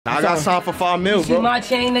I got signed for 5 mil, bro. See my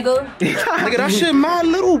chain, nigga? Nigga, that shit mad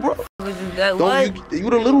little, bro. That what? You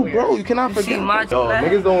the little bro. You cannot forget. See my Yo,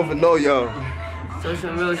 niggas don't even know, yo. So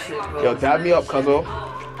some real shit, bro. Yo, tap me up, cuzzo.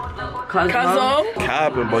 Cuzzo?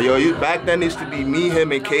 Capping, bro. Yo, you back then used to be me,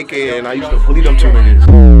 him, and KK, and I used to bully them two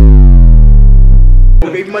niggas.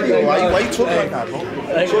 Baby money, why you talking like that, bro? You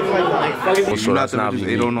talking like that? You're not the richest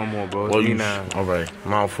 8-0 no more, bro. Well, you now. Alright,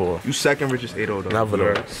 mount 4. You second richest 8-0 though. Never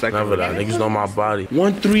though. Never that. Niggas know my body.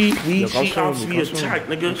 1-3, we cheat off me attack,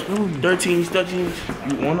 nigga.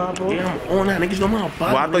 13s. You on that, bro? Yeah, I'm on that. Niggas know my body.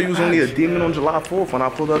 Well, I thought you was only a demon on July 4th when I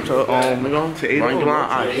pulled up to nigga, to 8-0.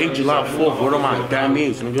 I hate July 4th. What are my damn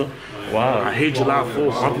names, nigga? Wow. I hate July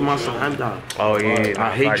 4th. RP my son M. Oh yeah.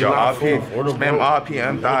 I hate July 4th. Spam RP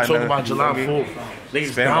M. Talk about July 4th.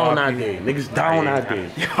 Niggas down that day. Niggas down that day.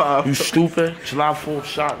 You stupid. July 4th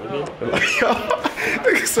shot, nigga.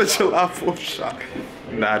 Nigga said July 4th shot.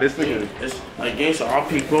 Nah, this nigga. It's against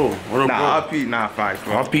RP, bro. Nah, RP, nah, facts,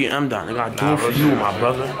 bro. RP M. Nigga, I do for you, my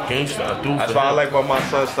brother. Gangsta, I do. That's why I like what my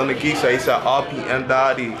son the geek said. He said RP M.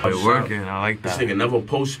 You're working, I like that. This nigga never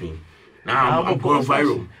post me. Now I'm going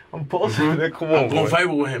viral. I'm posting it, come on, I'm going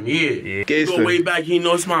viral with him, yeah. He go way back, he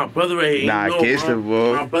knows my brother right here. Nah, gangster,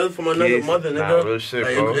 bro. My brother from another mother, nigga. Nah, real shit,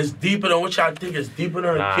 like, bro. It's deeper than what y'all think. It's deeper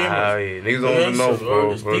than the cameras. Niggas don't even know,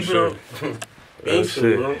 bro. It's deeper than...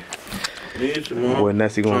 Gangster, bro. Boy,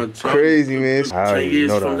 Nessie going crazy, man. 10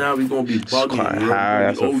 years from now, we gonna be bugging.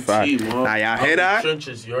 That's a fact. Man. Nah, y'all hear that?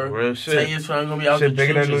 Trenches, yo. Real shit. 10 years from now, we gonna be out the shit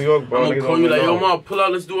bigger than New York, bro. I'm gonna call you like, yo, man, pull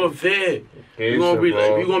out, let's do a vid. We gonna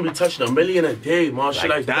be touching $1 million a day, man. Shit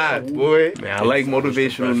like that, boy. Man, I like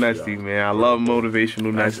motivational Nesty, man. I love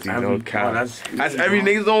motivational Nesty. No cap. That's every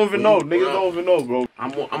niggas don't even know. Niggas don't even know, bro.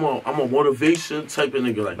 I'm a motivation type of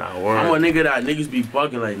nigga. Like, I'm a nigga that niggas be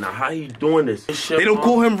bugging. Like, nah, how he doing this? They don't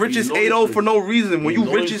call him richest 8-0 for no reason. When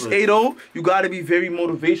you richest 8-0, you gotta be very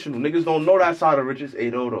motivational. Niggas don't know that side of richest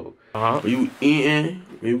 8-0 though. When you eating,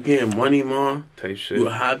 when you getting money, man. Type shit. You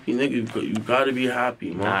a happy nigga. You gotta be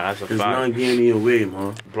happy, man. Nah, that's a fact. There's nothing getting you away,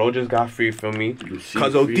 man. Bro just got free for me.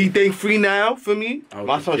 Cause OD thing free now for me.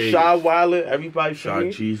 My son Shy wildin', everybody for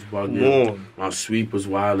me. Shy Cheese bugging. My sweepers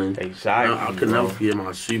wildin'. Exactly. I could never forget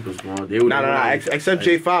my sweepers, man. Nah. Except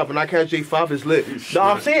J5. When I catch J5, it's lit. No,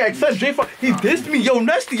 I'm saying except J5. He dissed me. Yo,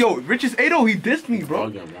 Nesty. Yo, richest 8-0. He dissed me, bro.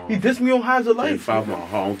 He dissed me on Highs of Life. J5, my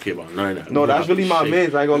heart. I don't care about none of that. No, that's really my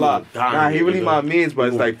mans. I ain't gonna lie. Nah, he really my mans, but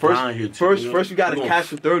it's like first you gotta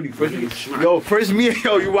catch the 30. First me and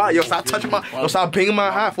you are. Yo, stop touching my. Yo, stop banging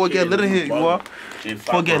my hat. Before I get lit in here, you are.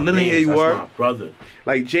 Before I get lit in here, you are. My brother.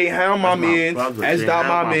 Like J Hound, my man. S Dot,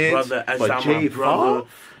 my man. But J5.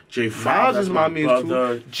 J5 is my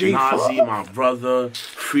brother. Nazi, my brother.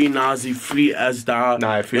 Free Nazi, free S Dot.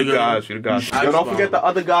 Nah, free the guys, free the guys. Yo, don't forget the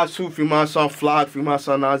other guys too. Free my son Flock, free my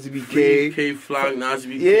son Nazi BK. K Flock, Nazi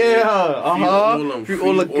BK. Yeah, Free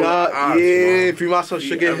all the guys. Yeah, free my son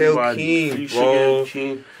Sugar Hill King, bro.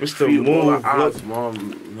 Mr.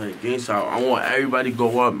 Moon, like gangsta. I want everybody to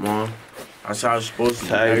go up, man. That's how it's supposed to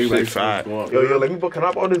be. Everybody supposed to go up. Yo, let me. Can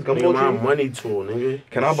I borrow this gumbo chain? My money tool, nigga.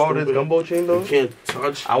 Can I borrow this gumbo chain though? You can't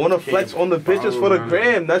touch. I wanna flex on the bitches for the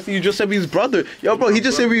gram. That's you just said he's brother. Yo, bro, he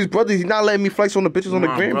just said he's brother. He's not letting me flex on the bitches on the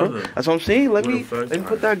gram, bro. That's what I'm saying. Let me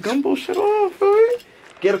put that gumbo shit on, bro.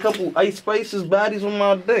 Get a couple Ice Spices baddies on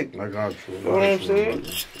my dick. I got you. You know what I'm saying?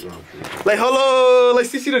 Like, hello, like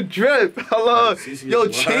CC the drip. Hello. Yo,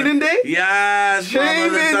 Chaining Day? Yes,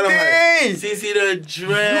 Chaining Day. CC the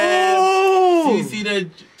drip. Yo. CC the,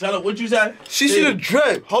 tell her what you said? CC the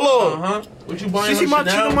drip. Hello. What you buying CC my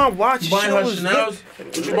Chanel, my watch. You buying her Chanel?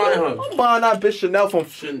 What you buying her? I'm buying that bitch Chanel from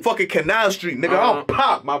fucking Canal Street, nigga. I'll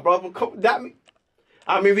pop, my brother. That me.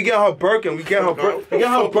 I mean, we get her Birkin. We get her Birkin. I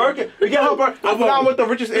forgot what the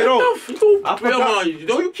richest 8-0. I forgot.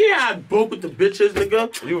 You can't have broke with the bitches,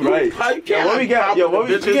 nigga. You right. You can't what we get her Dior.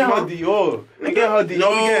 We get her Dior. We get her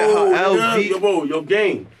LV. Your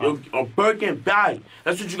game. A Birkin body.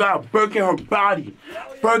 That's what you got. A Birkin her body.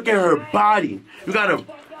 Birkin her body. You got a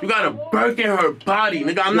Birkin her body,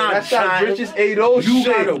 nigga. I'm not trying. That's that richest 8-0 shit. You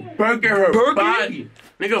got a Birkin her body.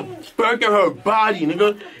 Nigga, Birkin her body,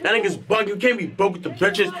 nigga. That nigga's bug. You can't be broke with the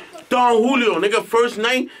bitches. Don Julio, nigga, first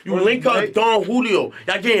night, you link up Don Julio.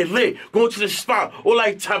 Y'all getting lit, going to the spot, all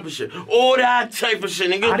that type of shit. All that type of shit,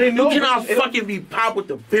 nigga. I didn't know. You cannot fucking be pop with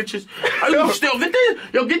the bitches. Are you still, get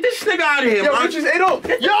this nigga out of here, yo, man. Richest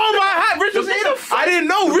 8-0. Yo, my hat, Richest 8-0. I didn't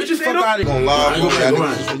know, Richest 8-0. Gonna lie, y'all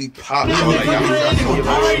niggas really pop, bro. Like, y'all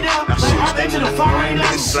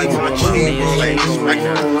Niggas like my chain, bro. Like,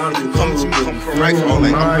 come to me, come for right, bro.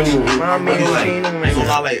 Like, I'm really, like, I ain't gonna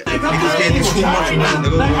lie, like, niggas getting too much money,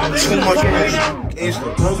 nigga. Too much money.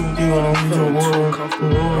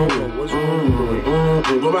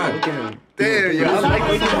 Go back. Damn, yo, I like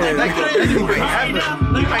this. You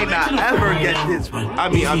might not ever get this. I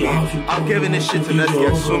mean, I'm giving this shit to Nessie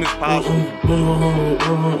as soon as possible.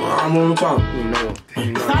 I'm on top.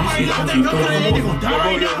 We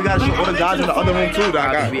gotta show all the guys in the other room too. We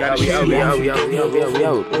out.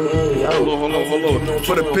 Hold on.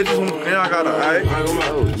 For the bitches on the fan, I got it, alright?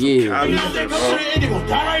 Yeah.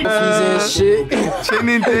 Shit.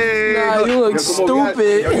 Nah, you look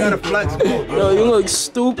stupid. Yo, you gotta flex, bro. Yo, you look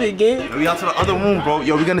stupid, gang. We out to the other room, bro.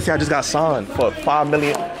 Yo, we gonna say I just got signed for $5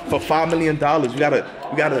 million. For $5 million. We gotta.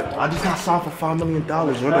 I just got signed for $5 million.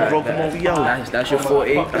 Remember, bro? Come on, we out. That's your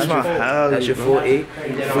 4-8. That's my hell. That's your 4-8.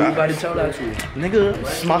 Everybody tell that to you.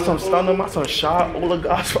 Nigga, my son Stunner, my son Shot, all the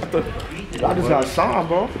guys about to. I just got signed,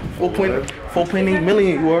 bro. 4.8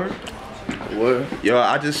 million, you word. What? Yo,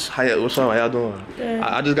 what's up? How y'all doing?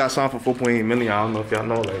 I just got signed for 4.8 million. I don't know if y'all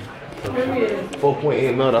know, like.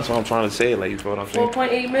 4.8 mil, that's what I'm trying to say, like, you feel what I'm saying?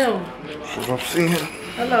 4.8 mil. That's what I'm saying.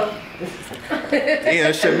 Hello. Damn,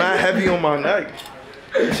 that shit mad heavy on my neck.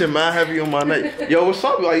 Yo, what's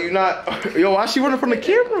up? Like, you not, yo, why she running from the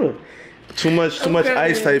camera? Too much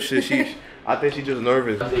ice type shit. I think she just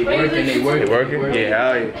nervous. They working? Yeah,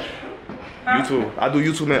 hell yeah. YouTube. I do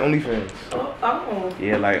YouTube and OnlyFans. Oh.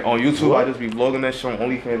 Yeah, like, on YouTube, I just be vlogging that shit. On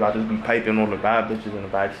OnlyFans, I just be piping on the bad bitches in the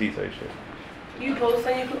back seat type shit. You post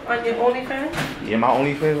on your OnlyFans? Yeah, my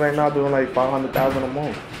OnlyFans right now doing like 500,000 a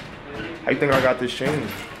month. How you think I got this change?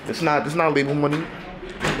 It's not label money.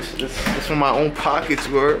 It's from my own pockets,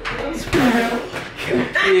 word.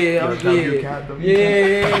 Yeah, I'm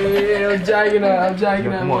jacking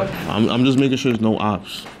out. I'm just making sure there's no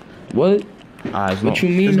ops. What? What you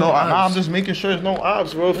mean? No ops? I'm just making sure there's no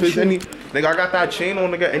ops, bro. If there's any, nigga, I got that chain on,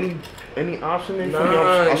 nigga. Any option in for me?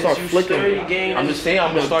 I'll start flicking. I'm just saying,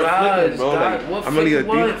 I'm gonna start flicking, bro. Like, I'm really a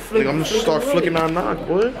deep. Like, I'm just start flicking that knock,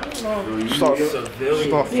 boy. Start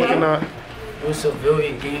flicking that. You're a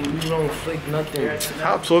civilian, gang. You don't flick nothing.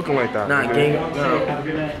 Stop talking like that. Nah, gang.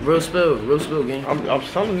 Nah. Real spill, gang. I'm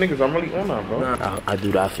telling niggas, I'm really on that, bro. Nah, I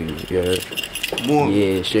do that for you. Yeah. More.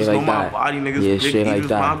 Yeah, shit like that. Body, niggas, yeah, shit like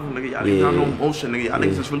that. Y'all niggas got no motion, nigga. Y'all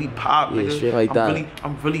niggas just really pop, nigga. Yeah, shit like that.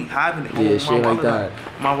 I'm really having it. Yeah, shit like that.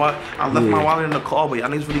 I left my wallet in the car, but y'all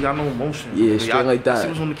niggas really got no motion. Yeah, shit like that. This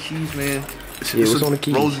was on the keys, man. What's on the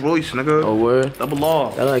keys? Rolls Royce, nigga. Oh, word? Double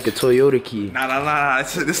R. That like a Toyota key. Nah.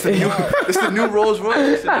 It's the new Rolls Royce.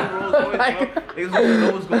 It's the new Rolls Royce, bro. Niggas don't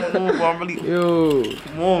know what's going on, bro. I'm really. Yo.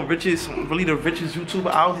 Come on, I'm really the richest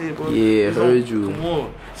YouTuber out here, bro. Yeah, heard you. Come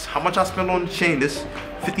on. How much I spent on the chain? This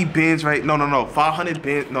 50 bands, right? No. 500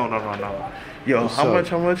 bands. No. Yo, how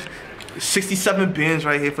much? 67 bands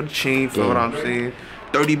right here for the chain, feel what I'm saying?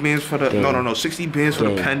 30 bands for the, no, 60 bands for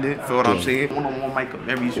the pendant, feel what I'm saying? One-on-one Micah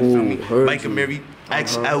Marys, you feel me? Micah Mary,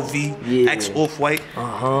 XLV, X Off-White,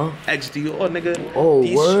 X Dior, nigga. Oh,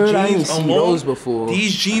 word, I ain't seen those before.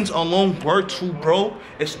 These jeans alone worth too, bro.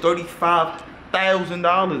 It's $35,000.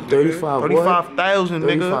 35,000,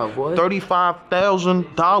 nigga.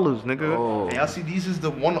 $35,000, nigga. Oh. And y'all see, these is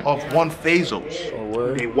the one Fazos. Oh,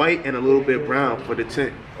 word. They white and a little bit brown for the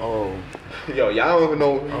tint. Oh. Yo, y'all don't even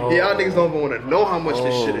know. Y'all niggas don't even want to know how much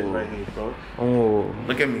this shit is right here, bro. Oh.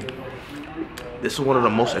 Look at me. This is one of the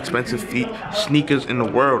most expensive sneakers in the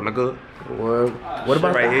world, nigga. Word. What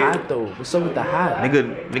about the hat though? What's up with the hat?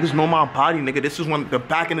 Niggas know my body, nigga. This is the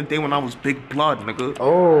back in the day when I was big blood, nigga.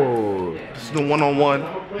 Oh. This is the one-on-one.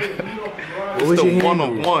 What was your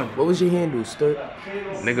handle? What was your handle, Stud?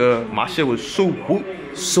 Nigga, my shit was so whoop.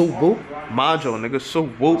 So whoop? Majo, nigga, so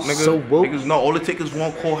whoop, nigga. So whoop? Niggas know all the tickets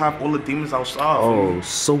won't call have all the demons outside. Oh,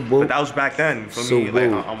 so whoop. But that was back then, for me.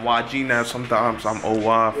 Like, I'm YG now, sometimes I'm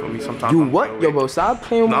OY, for me, sometimes you I'm what? Yo, bro, stop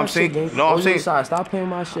playing with my shit, gang. No, I'm saying. Stop playing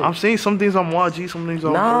with my shit. I'm saying some things I'm YG, some things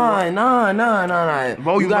I'm Nah.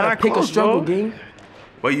 Bro, you gotta pick a struggle, gang.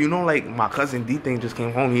 But you know, like, my cousin D-Thing just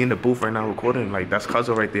came home. He in the booth right now recording. Like, that's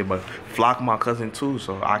cousin right there. But Flock my cousin too,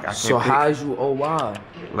 so I can't So pick. how's you OY?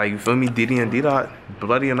 Like, you feel me? Diddy and D-Dot,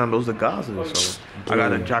 Bloody and those the Gaza. So I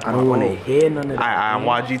gotta jack my I don't want to hear none of that. I'm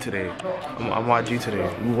YG today. I'm YG today.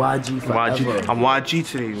 You YG forever. I'm YG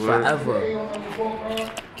today, bro. Forever.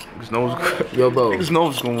 Niggas know Yo, bro. Niggas know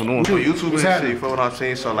what's going on. So YouTube and shit, you feel what I'm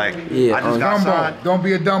saying? So, like, yeah, I just got signed. Don't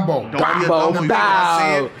be a Dumbo. Don't be a Dumbo, you know what I'm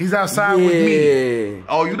saying? He's outside with me.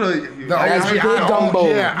 Oh, you the That's big Gumbo.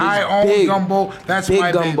 Yeah, I own Gumbo. That's big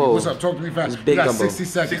my Gumbo. baby. What's up? Talk to me fast. Big You got Gumbo. 60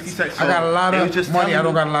 seconds. 60 seconds. I got a lot of money. I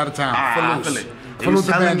don't got a lot of I time. feel it. Salute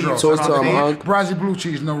the Vandro. Talk to him, Unc. Brazzy blue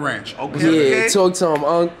cheese, no ranch. Okay. Talk to him,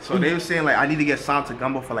 Unc. So they were saying like I need to get signed to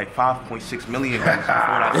Gumbo for like 5.6 million. Like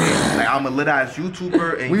I'm a lit ass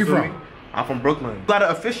YouTuber. And Where you from? I'm from Brooklyn. Gotta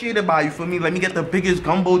officiate it by, you feel me? Let me get the biggest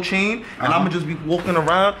Gumbo chain, and I'ma just be walking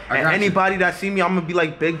around, and anybody that see me, I'ma be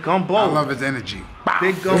like, Big Gumbo. I love his energy.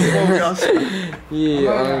 Big Gumbo, y'all.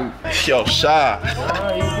 Yeah. Yo, shy.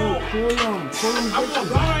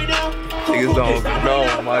 Niggas don't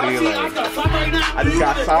know, Muddy. Like, I just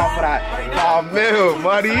got signed for that 5 mil,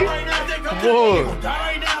 Muddy. Come on.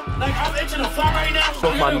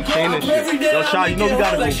 Fuck my new chain and shit. Yo, Shy, you know we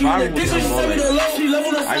gotta go viral with them, bro.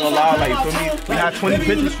 Like, I ain't gonna lie, like, for me, we got 20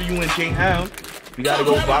 pictures for you and J Ham. We gotta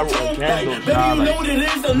go viral again, though, Shy.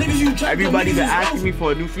 Like, everybody been asking me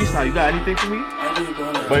for a new freestyle. You got anything for me?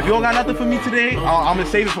 But if you don't got nothing for me today, I'm gonna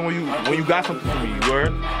save it for when you got something for me. You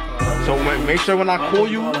heard? So make sure when I call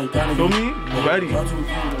you, feel me? You ready?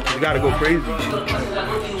 You gotta go crazy.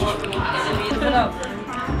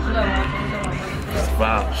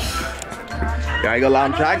 Wow. Yeah, I ain't gonna lie,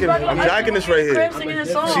 I'm jacking this right here.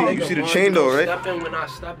 You see the chain though, right? Step in when I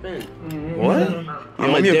step in. What?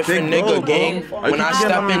 I'm a different nigga, gang. When I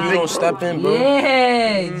step in, you don't step in, bro.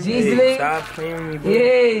 Yeah, Jesus. Stop playing with me, bro.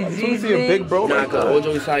 Yeah, You see a big bro Nah, like cause that?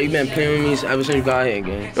 Ojo side, you been playing with me ever since you got here,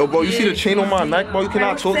 gang. Yo, bro, you see the chain on my neck, bro? You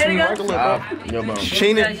cannot talk to me regular, bro. Yo, bro.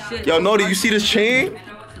 Chain it. Yo, Nodi, you see this chain?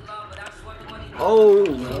 Oh,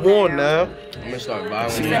 come on now. I'm gonna start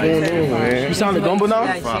vibing. You sound the Gumbo now?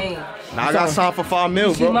 Nah, I got signed for 5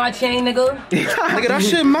 mil, See bro. my chain, nigga? Nigga, that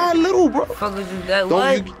shit mad little, bro. Fuck with you, that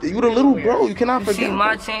what? You the little bro. You cannot See forget.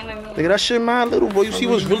 my chain, nigga? Nigga, that shit mad little, bro. You see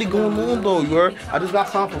what's really going on, though, you heard? I just got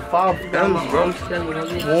signed for 5 M's, bro.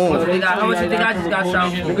 How much you think I just got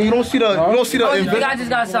signed for? Nigga, you don't see the How much you think I just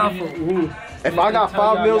got signed for? If I got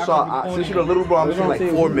 5 mil, so since you the little bro, I'm saying like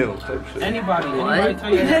 4 mil type shit. Anybody.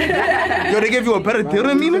 Yo, they give you a better deal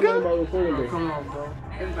than me, nigga? Come on, bro.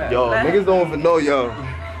 Yo, niggas don't even know, yo.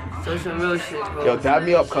 So some real shit, bro. Yo, dab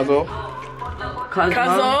me up, cuzzo.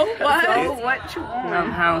 Cuzzo? What you want?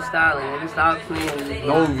 I'm hound styling, nigga. Stop playing with me.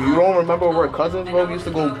 No, you don't remember we're cousins, bro? We used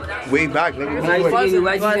to go way back, nigga. I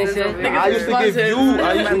used to give you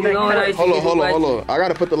I used to give you. Hold on. I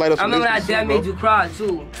gotta put the light up. I remember that dad made you cry,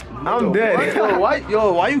 too. I'm dead.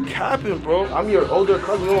 Yo, why you capping, bro? I'm your older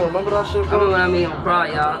cousin. You don't remember that shit, I remember bro? when I made him cry,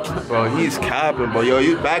 y'all. Bro, he's capping, bro.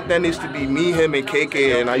 Yo, back then it used to be me, him, and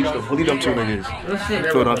KK, and I used to bully them 2 niggas. Real shit.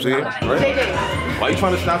 You know what I'm saying? Right? Why you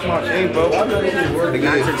trying to snatch my chain, bro?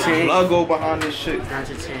 Nigga, love go behind this shit.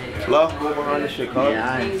 Love go behind this shit, cuz.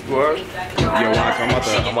 You heard? Yo, watch, I'm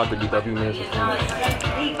about to beat that few minutes.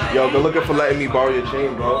 Yo, good looking for letting me borrow your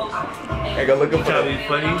chain, bro. Hey, good looking for be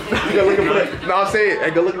funny. You good looking for the, no, I'm saying,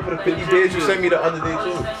 hey, good looking for the 50 days you sent me the other day,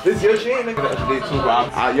 too. This is your chain, nigga. The other day, too,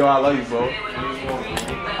 bro. Yo, I love you, bro.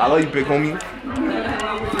 I love you, big homie.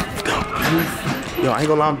 Yo, I ain't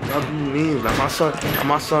gonna lie, I'm mean. Like my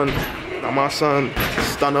son,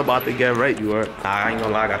 Stunner about to get right, you heard? I ain't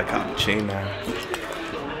gonna lie, I gotta cop the chain, man.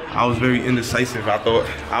 I was very indecisive. I thought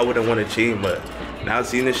I wouldn't want a chain, but now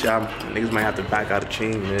seeing this shit, niggas might have to back out a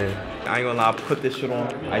chain, man. I ain't gonna lie, I put this shit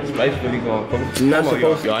on. Ice Spice really gonna come.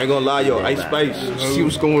 Yo, I ain't gonna lie, yo, Ice Spice, you see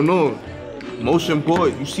what's going on. Motion boy,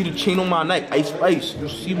 you see the chain on my neck, Ice Spice. You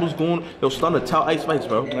see what's going on. Yo, Stunner, tell Ice Spice,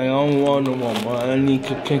 bro. I don't want no more, man. I need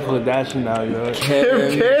Kim Kardashian now, yo.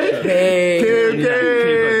 Kim.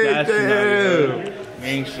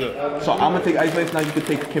 So I'm gonna take Ice Spice now, you can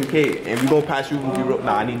take Kim K. And we gonna pass you Ruby Road.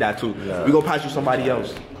 Nah, I need that too. Yeah. We gonna pass you somebody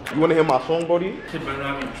else. You wanna hear my song, Brody?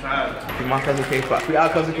 My cousin K Fly. We our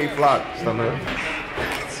cousin K Fly, Stunner.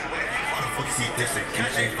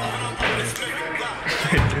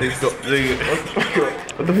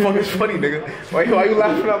 What the fuck is funny, nigga? Why you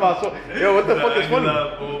laughing at my song? Yo, what the fuck is funny?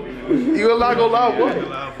 You not gonna lie, what?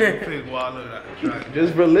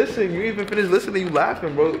 Just bro, listen. You even finished listening, you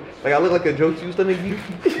laughing, bro. Like I look like a joke to you, Stunner. Yo,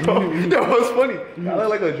 what's funny? I look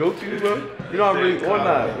like a joke to you, bro. You know I'm really on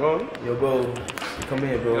that, bro. Yo, bro. Come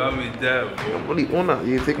here, bro. Got me dead, bro. I'm really on that.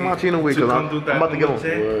 Yeah, take my chain away, cause I'm about to get on.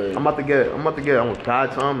 I'm about to get on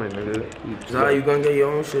bad timing, nigga. Nah, you gonna get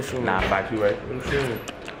your own shit soon. Nah, back you right. I'm saying.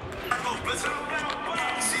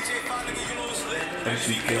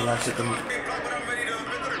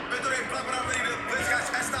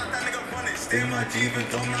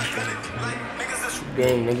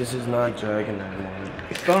 Gang, niggas is not dragging that, man.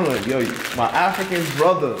 Stunner, yo, my African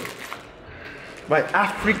brother. My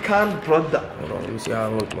African brother. Hold on, let me see how I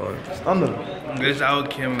look, man. Stunner. This out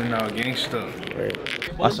Kim now, gangsta.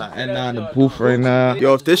 Right. Watch that end in the booth right now.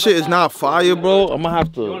 Yo, if this shit is not fire, bro, I'm gonna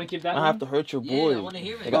have to hurt your boy. Like,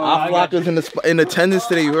 I flockers in attendance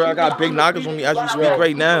today. You heard I got big knockers on me as we speak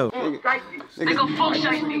right now.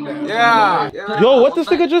 Yeah. Yo, what this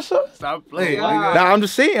nigga just said? Stop playing, nigga. Nah, I'm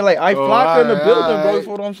just saying, like, I flock in the building, bro. You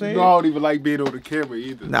know what I'm saying? You don't even like being on the camera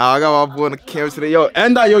either. Nah, I got my boy on the camera today. Yo,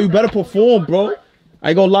 Enda, yo, you better perform, bro. I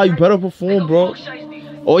ain't gonna lie, you better perform, bro.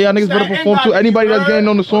 Oh, y'all niggas better perform too. Anybody that's getting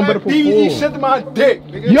on the song better perform. BBG shit to my dick,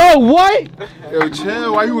 nigga. Yo, what? Yo,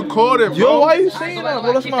 chill. Why you recording, bro? Yo, why you saying that,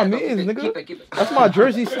 bro? That's my man's, nigga. That's my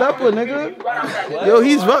Jersey stepper, nigga. Yo,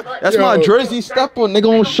 he's right. That's my Jersey stepper,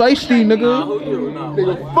 nigga, on Shiesty, nigga.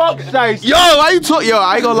 Nigga, fuck Shiesty. Yo, why you talk? Yo,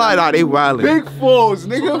 I ain't gonna lie, nah, they wildin'. Big fours,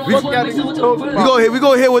 nigga. Fuck y'all niggas talking about. We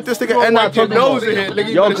go hit with this nigga and not talking about.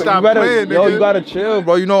 Yo, you gotta chill,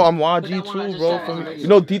 bro. You know I'm YG too, bro. You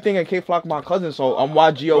know D-Thing and K-Flock my cousin, so I'm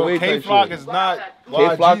YGOA. K-Flock is not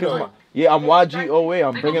K-Flock is my... Yeah, I'm YGOA.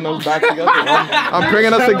 I'm bringing us back together. I'm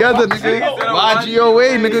bringing us together, nigga.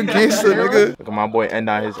 YGOA, nigga. Gangsta, nigga. Look at my boy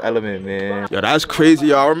Enda, his element, man. Yo, that's crazy,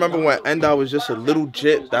 yo. I remember when Enda was just a little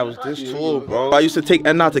jit that was this tall, bro. I used to take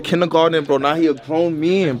Enda to kindergarten, bro. Now he a grown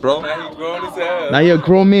man, bro. Now he grown as hell. Now he a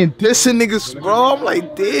grown man dissing niggas, bro. I'm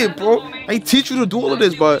like, damn, bro. I ain't teach you to do all of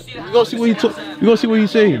this, but you gonna see what he took. You gonna see what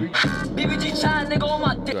he's saying.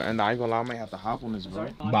 Yo, and I ain't gonna lie, I might have to hop on this, bro.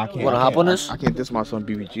 You wanna hop on this? I can't diss my son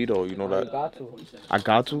BBG though, you know that. I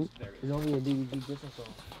got to. It's only a BBG dissing song.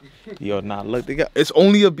 Yo, nah, look, it's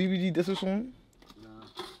only a BBG dissing song?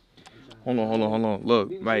 Hold on.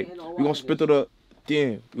 Look, like, we gonna spit through the,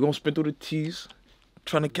 damn, we gonna spit through the T's.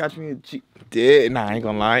 Trying to catch me a G. Dead. Nah, I ain't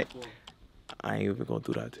gonna lie. I ain't even gonna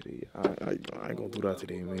do that today. I ain't gonna do that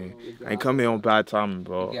today, man. I ain't come here on bad timing,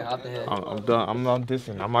 bro. I'm done. I'm not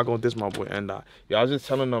dissing. I'm not gonna diss my boy Enda. Yo, I was just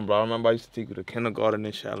telling them, bro. I remember I used to take you to kindergarten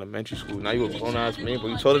and shit, elementary school. Now you a grown ass man, but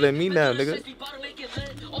you taller than me now, nigga.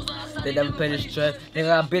 They never paid his stress. They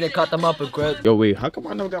got beat and cut them up and grip. Yo, wait, how come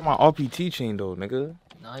I never got my RPT chain though, nigga?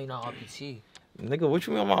 Nah, you not RPT. Nigga, what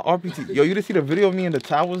you mean on my RPT? Yo, you didn't see the video of me in the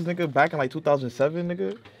towers, nigga, back in like 2007,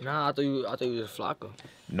 nigga? Nah, I thought you was a flocker.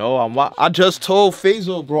 No, I just told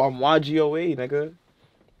Faisal, bro, I'm YGOA, nigga.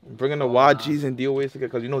 I'm bringing the YGs and DOAs together,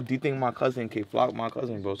 cause you know D-Thing my cousin, K-Flock my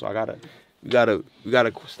cousin, bro. So we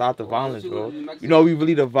gotta stop the violence, bro. You know we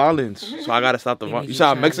really the violence, so I gotta stop the violence. You say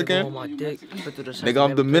I'm Mexican? Nigga,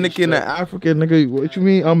 I'm Dominican and African, nigga. What you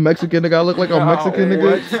mean? I'm Mexican, nigga. I look like I'm Mexican,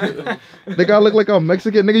 nigga. Nigga, I look like I'm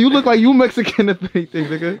Mexican, nigga. You look like you Mexican if anything,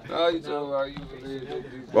 nigga.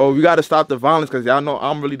 Bro, we gotta stop the violence, cause y'all know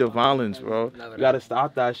I'm really the violence, bro. You gotta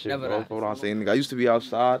stop that shit, bro. That's what I'm saying, nigga. I used to be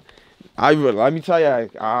outside. Let me tell you,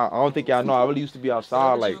 I don't think y'all know. I really used to be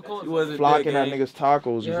outside, like flocking at niggas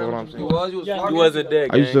tacos. You know what I'm saying? You wasn't there,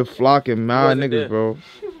 I used to flocking mad niggas, bro.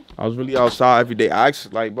 I was really outside every day. Ask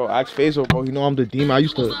Faisal, bro. You know I'm the demon. I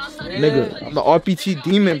used to, nigga, I'm the RPT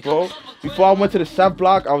demon, bro. Before I went to the 7th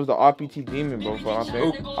block, I was the RPT demon, bro. You know what I'm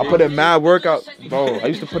saying? I put in mad workout, bro. I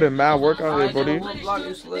used to put in mad workout here, bro.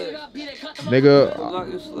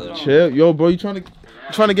 Nigga, chill, yo, bro. You trying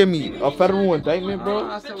to get me a federal indictment, bro?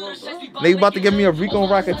 Nigga about to get me a Rico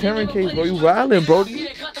racketeering case, bro. You wildin', bro.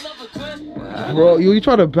 Bro, you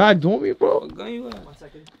trying to backdoor me, bro?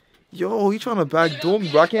 Yo, he trying to backdoor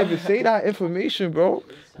me, bro. I can't even say that information, bro.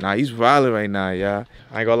 Nah, he's wildin' right now, yeah.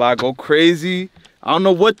 I ain't gonna lie, go crazy. I don't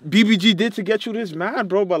know what BBG did to get you this mad,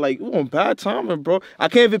 bro, but like, you on bad timing, bro. I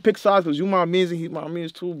can't even pick sides because you my mans and he my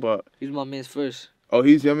mans too, but. He's my mans first. Oh,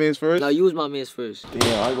 he's your mans first? No, you was my mans first.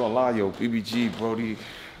 Damn, I ain't gonna lie, yo, BBG, bro. You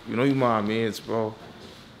know you my mans, bro.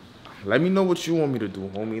 Let me know what you want me to do,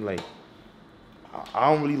 homie. Like, I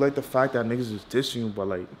don't really like the fact that niggas is dissing you, but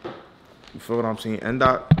like, you feel what I'm saying? And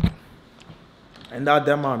them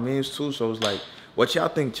my mans too, so it's like, what y'all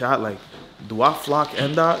think, chat? Like, do I flock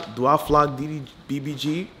Enda? Do I flock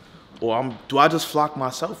BBG? Or do I just flock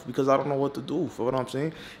myself because I don't know what to do? For what I'm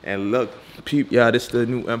saying? And look, peep, yeah, this is the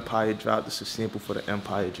new Empire drop. This is a sample for the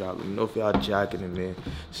Empire drop. Let me know if y'all jacking it, man.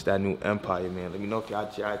 It's that new Empire, man. Let me know if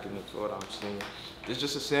y'all jacking it. For what I'm saying? It's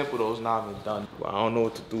just a sample though. It's not even done. Well, I don't know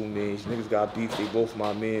what to do, man. These niggas got beef. They both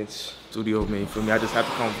my mans. Studio, man. For me, I just have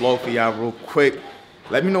to come vlog for y'all real quick.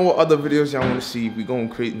 Let me know what other videos y'all want to see. We gonna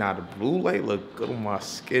create now. The blue light look good on my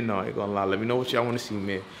skin now. I ain't gonna lie. Let me know what y'all want to see,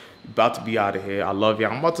 man. About to be out of here. I love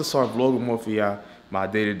y'all. I'm about to start vlogging more for y'all. My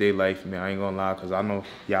day-to-day life, man. I ain't gonna lie, because I know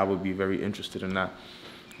y'all would be very interested in that.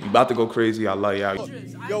 We about to go crazy. I love y'all.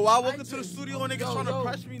 Yo, I walk into the studio and niggas trying to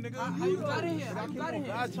press me, nigga. How you got in here? How you got in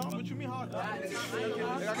here? What you mean hard? I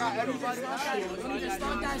got everybody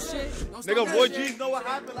nigga, boy G's know what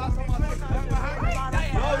happened last time I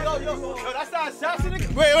said. Yo, that's that assassin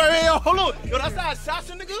nigga. Wait, yo, hold on. Yo, that's that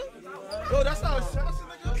assassin nigga. Yo, that's that assassin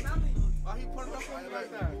nigga. Why he putting up on me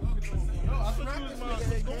like that? Yo, I thought you was my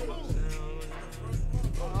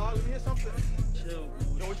let me hear something. Chill.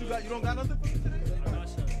 Yo, what you got? You don't got nothing for me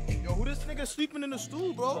today? Yo, who this? bitch nigga sleeping in the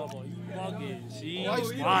stool, bro. Fucking see.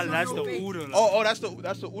 Why, That's the Uda. Oh, that's the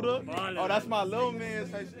Uda? Oh, that's my little man.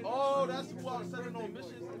 Oh, that's who I was sending on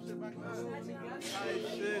missions and shit back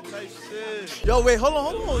then. Type shit. Yo, wait, hold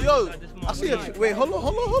on. Yo, I see a wait, hold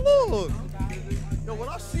on. Yo, what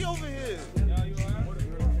I see over here?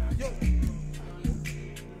 Yo,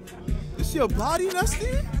 this your body, Nesty?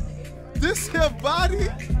 This your body?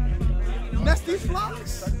 Nesty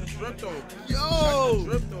Flocks? Yo,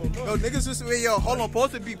 niggas just wait. Yo, hold on.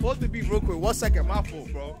 Pause the beat real quick. 1 second, my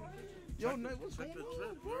fault, bro. Yo, what's going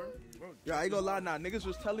on, bro? Yo, I ain't gonna lie, nah. Niggas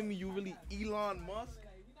was telling me you really Elon Musk,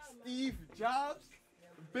 Steve Jobs,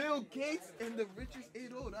 Bill Gates, and the richest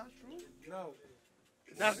 80. That's true? No.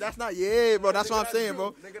 That's not, yeah, bro. That's what I'm saying,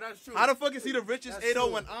 bro. Nigga, that's true. How the fuck is he the richest 80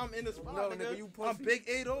 when I'm in the spot, nigga? You I'm big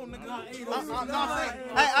 80, nigga. I'm not saying. I'm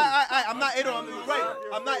not 80. I'm right.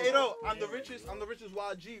 I'm not 80. I'm the richest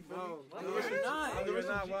YG. No, I'm the richest. I'm the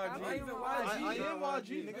richest YG. I'm not even YG. I am YG,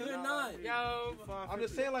 nigga. You're not. Yo, I'm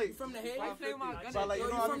just saying, like, From the head? so, like, you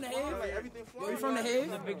know, from the head? like everything flying. You from the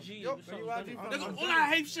head? The big G. Nigga, all that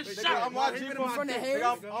hate shit Nigga, shot. I'm YG from the head?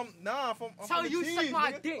 I'm from Tell the you tees, suck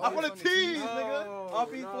my nigga. dick. I'm from the tees, nigga. I'll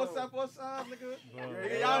be 4-7-4-5, nigga.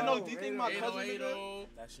 Nigga, y'all know D-Thing my cousin, nigga.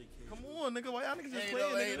 Come on, nigga. Why y'all niggas just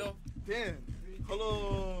playing, nigga? Damn.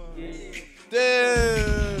 Hello.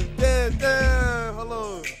 Damn.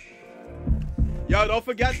 Hello. Yo, don't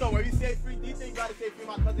forget though, when you say free D-Thing, you gotta say free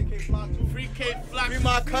my cousin K-Fly too. Free K-Fly. Free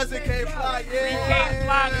my cousin K-Fly,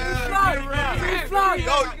 yeah. Free fly.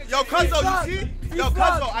 Yo, Cuzzo, you see? Yo,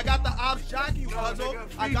 Cuzzo, I got the Ops Jockey, Cuzzo.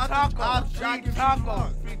 I got the Ops Jockey.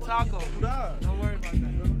 free taco. Don't worry about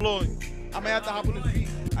that. Lord, I may have to hop on the beat.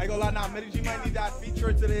 I ain't gonna lie now, Medellin might need that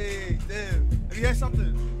feature today. Damn. Let me hear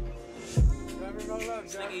something.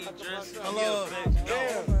 Hello.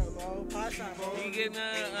 He getting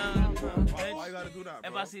Why you gotta do that,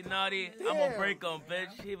 If bro? I see naughty, I'ma break him,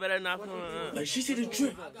 bitch. He better not come. Like, she see the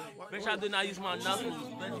drip. Bitch, I do not use my knuckles.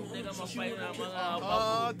 Bitch, you think I'ma fight now?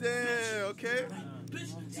 Oh, damn. Okay.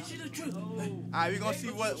 Bitch, she the drip. Alright, we gonna see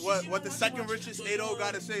what the second richest 80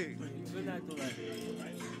 gotta say.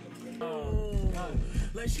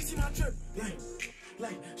 Like, she see my drip.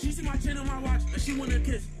 Like, she see my chain on my watch, and she wanna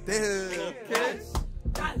kiss. Damn. Kiss.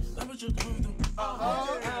 That was your damn.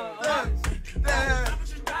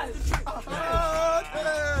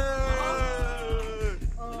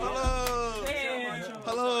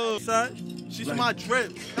 Hello, son. She's my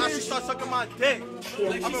drip. Now she start sucking my dick.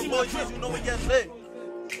 I'm in boy, you know we get lit.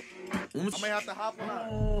 I may have to hop on that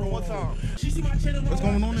for one time. What's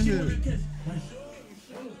going on in here?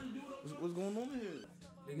 What's going on in here?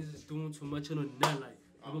 Niggas is doing too much on the net, like.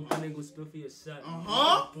 I'm a good nigga spit for your set.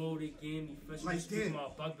 Bro, they gave me fresh Like speak that. my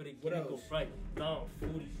back, but they get it go right. Down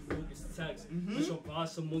 40, focus text. Push your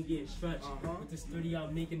boss, someone getting stretched. With this 30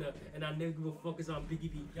 I'm making up, and I never give a fuck cause I'm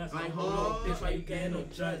Biggie B. Yes, like, hold on, bitch, why you getting no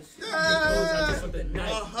judge? Your clothes, I just want the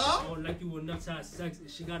night. I don't like you enough to have sex. And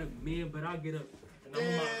she got a man, but I get up. And I'm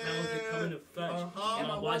on my house, they coming to fetch. And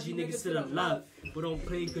my YG niggas to the left. But don't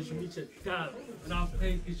play cause you meet your dad. And I'll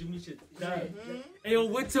play cause you meet your dad. Hey yo,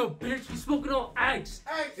 what's up, bitch? You smoking on X.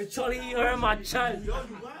 And Charlie, he hurt my chest. Yo,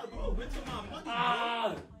 you wild, bro. Went to my money,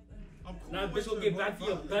 Ah. I'm cool. Now, bitch, will get back to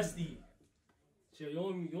your bestie. Chill, you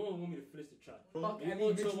don't want me to finish the track. Fuck You every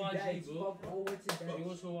going to a bitch you YG, dates. bro. Fuck all what's it You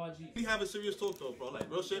going to a YG. We have a serious talk though, bro. Like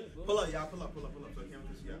real shit. Pull up, y'all. Pull up. So I can't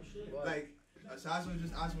just yeah. Like, aside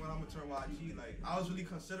just asking when I'm gonna turn YG. Like, I was really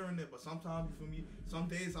considering it, but sometimes you feel me. Some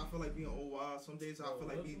days I feel like being OY. Some days I feel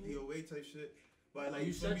like being DOA type shit. But like You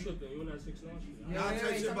you feel said me. tripping. You on that 6'9"? Nah,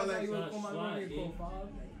 type shit, but like Slide,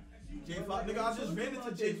 J5, nigga, I just ran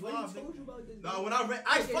into J5. Nigga. Nah, when I ran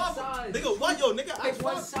X5, sides. nigga, what yo, nigga, Pick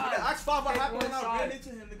one X5, side. nigga, X5, what Pick happened when one I ran side. into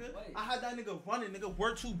him, nigga? Wait. I had that nigga running, nigga,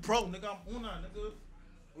 word too bro, nigga, I'm on that, nigga.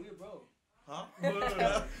 Who your bro? Huh?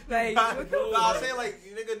 Like, Nah, I say like,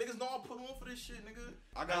 niggas know I put on for this shit, nigga.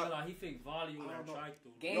 I got, like, he fake volume on that track,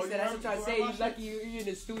 though. Gangsta, that's what I'm trying to say. You lucky you in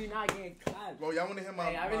the studio not getting clapped. bro, y'all wanna hear my,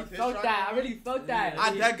 Hey, I my really diss felt track? that. I really felt that.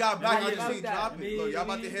 I that got back, I Yeah, just ain't yeah. drop it. Look, y'all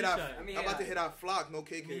about to hit that, I mean, y'all about to yeah. hit that flock, no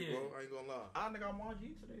KK, Yeah. bro. I ain't gonna lie. Nigga, I'm YG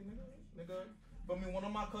today, nigga. But I mean, one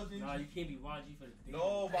of my cousins. Nah, you can't be YG for the thing.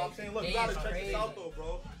 No, but I'm saying, look, you gotta check this out though,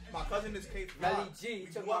 bro. My cousin is K. Melly G, you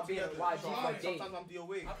talking about being YG for day. Sometimes I'm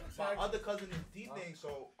DOA. My other cousin is D thing,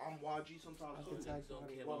 so I'm YG sometimes too.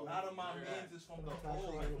 Well, a lot of my names is from the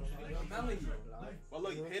old. Well,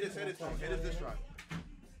 look, hit this right.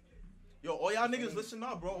 Yo, all y'all niggas listen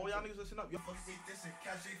up, bro. All y'all niggas listen up. Yo,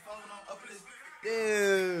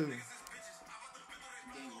 damn.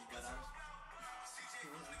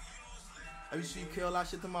 Have you seen kill that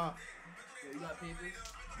shit to my? You got papers?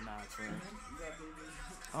 Nah, twin.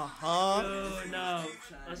 No.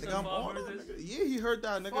 Nigga, I'm on it, nigga. Yeah, he heard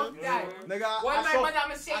that, nigga. Fuck that. Nigga, One man,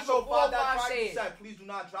 I'ma say before I say it. Please do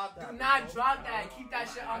not drop that. Do not drop that. Keep that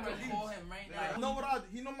shit on the Call him right now. You know what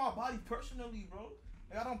he know my body personally, bro.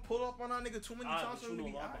 Like, I don't pull up on that nigga too many times for him to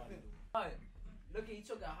be acting. Look, he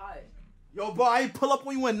took a high. Yo, bro, I ain't pull up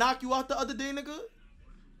on you and knock you out the other day, nigga.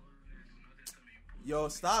 Yo,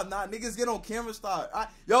 stop. Nah, niggas get on camera, stop.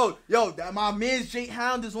 Yo, that my man's Jake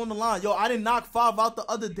Hound is on the line. Yo, I didn't knock 5 out the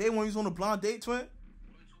other day when he was on a blind date, twin.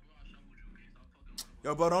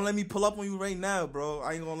 Yo, bro, don't let me pull up on you right now, bro.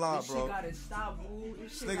 I ain't gonna lie, This bro. shit gotta stop, woo.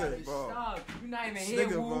 This shit Nigga, gotta bro. stop. You not even here,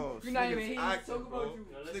 woo. Bro. You not even here. Acting, Talk about you.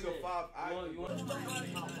 Nigga 5 acting.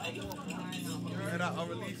 I'm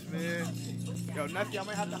released, man. Yo, Nessie, I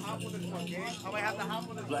might have to hop on this one, gang. I might have to hop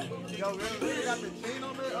on this one. Yo, really got the chain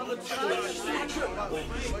on the other side.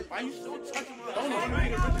 Why you still touching my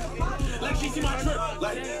Like she see my trip.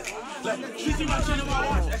 Like she see my shit in my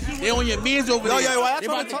watch. They on your mans over there. Yo, why they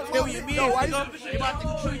about to kill your mans. They about to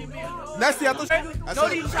kill your mans. Nessie, I thought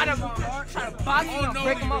Don't even try to box me and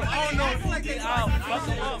break him up. I don't know. Fuck him up.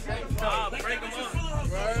 Break him up.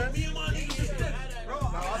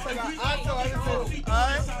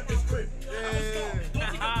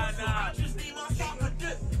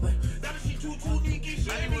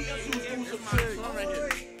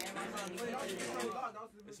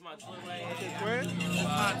 It's my twin right here.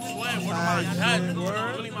 My twin, one of my dads.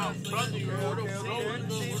 Really my brother. Really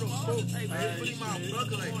my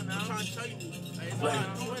brother. Like, I'm trying to tell you.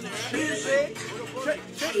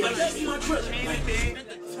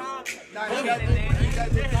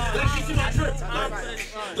 She see my trip.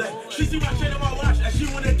 She see my shit in my watch and she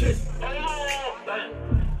wanna kiss.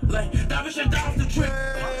 Like, that bitch ain't down the trip.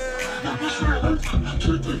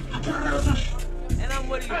 And I'm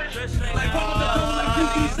with you, bitch. Like, pop the phone like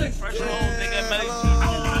 2D6. Fresh home, nigga,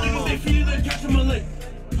 niggas, they feeding and catching my leg.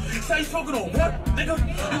 Say smoking on what, nigga?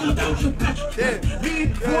 Nigga, that was your bitch. Me,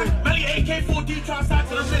 boy, Melly AK-4D, try side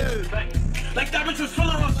to the shit. Like, that bitch was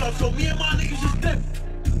feeling herself, so me and my niggas just dipped.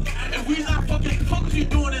 And we not fucking fuck what you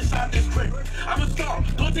doing inside this crib. I'm a star,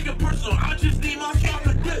 don't take it personal. I just need my star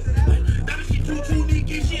to dip. That is she too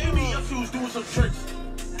sneaky, she hit me up, she was doing some tricks.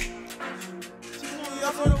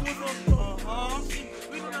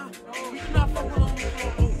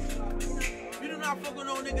 We do not fuck with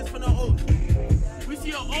no niggas for no oath. We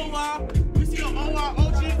see an OY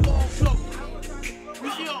OG gon' blow. We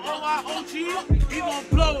see an OY OG, he gon'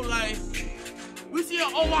 blow like. We see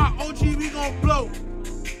an OY OG, we gon' blow.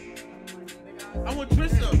 I want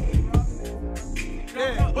Trista.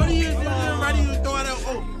 Yeah. What are you doing ready to throw that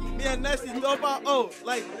O? Me and Nessie throw about O.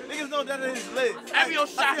 Like, niggas know that it is lit. Every old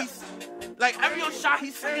shot,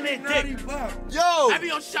 he's sucking their dick. Yo!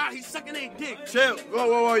 Every old shot, he's sucking their dick. Chill.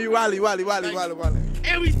 Whoa, you Wally.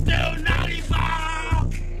 And we still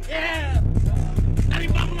 95. Yeah.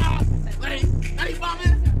 95 now. Like, 95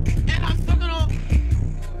 and I'm sucking on.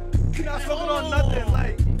 He not smoking on nothing.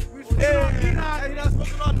 Like, he not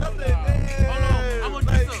smoking on nothing. Hold on, I'm on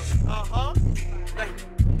Trista. Like,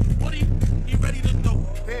 what he ready to do?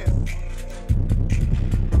 Damn.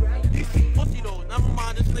 He's pussy though. Never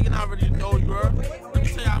mind, this nigga not ready to go, you heard? Let me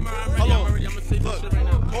tell you, I'm ready. I'm gonna say this shit right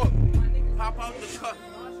now. Pop out the cut.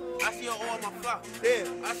 I see her on my flock. Yeah.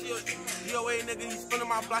 I see a DOA nigga, he's spinning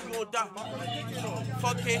my block, he gon' die.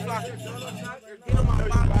 Fuck K-Flock. He on my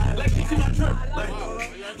block. Like, she see my trip. Like,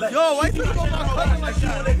 Yo, why you go my cousin like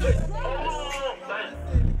that?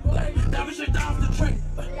 that bitch ain't down the trick.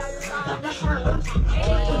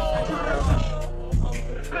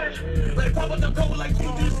 Like, pop up the cover like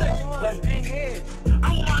 2D6. Like, I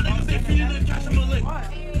want my niggas, they feeding and catching my leg.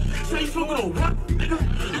 Say smoking on what, nigga?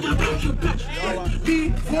 Nigga, that's your bitch. Me,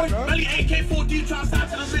 boy, Melly AK-4D, try side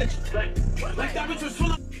to the bitch. Like, that bitch was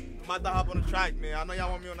full of. I'm about to hop on the track, man. I know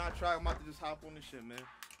y'all want me on that track. I'm about to just hop on this shit, man.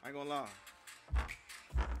 I ain't gonna lie.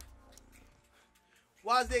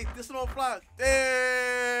 Why is they dissing on flock?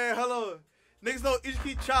 Hey, hello. Niggas know each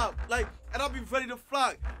keep chop. Like, and I'll be ready to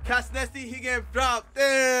flock. Cass Nasty, he get dropped.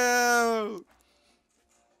 Damn.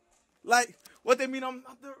 Like, what they mean, I'm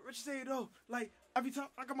not the richest say though. Like, every time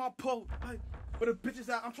I got my pole, like, where the bitches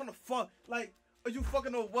at, I'm trying to fuck. Like, are you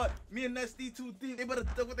fucking or what? Me and Nasty too deep. They better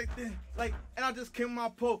do what they think. Like, and I just came in my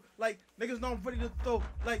pole. Like, niggas know I'm ready to throw.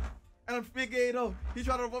 Like, and I'm big A though. He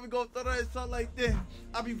try to let me go throw that and something like that.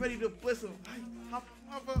 I'll be ready to bliss him.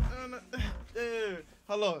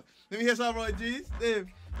 Hello. Let me hear something, Roy G's. Let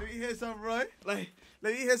me hear something, Roy. Like,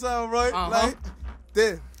 let me hear something, Roy. Like,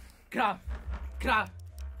 damn.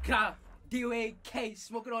 DOA-K,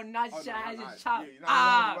 smoking on nice shit, I just chop.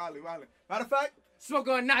 Matter of fact,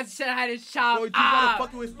 Smoking on Nazi shit, I had his chop. Boy, you gotta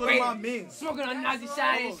fucking with one of my men. Smoking on Nazi shit,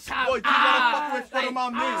 I had his chop. Boy, you gotta fucking with one of my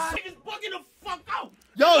men. Niggas bugging the fuck out.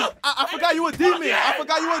 Yo, I forgot you a demon. I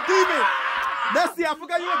forgot you a demon. Nessie, I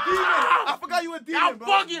forgot you a demon. I forgot you a demon, Y'all bro.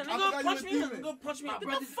 bugging. Nigga, punch me. Nigga, punch me.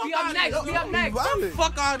 Get the fuck We out up of next. here. We up next. Get the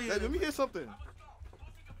Fuck out of here. Let me hear something.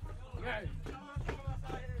 Dance.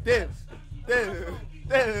 Dance.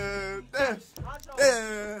 Dance. Dance.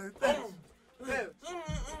 Dance. Dance.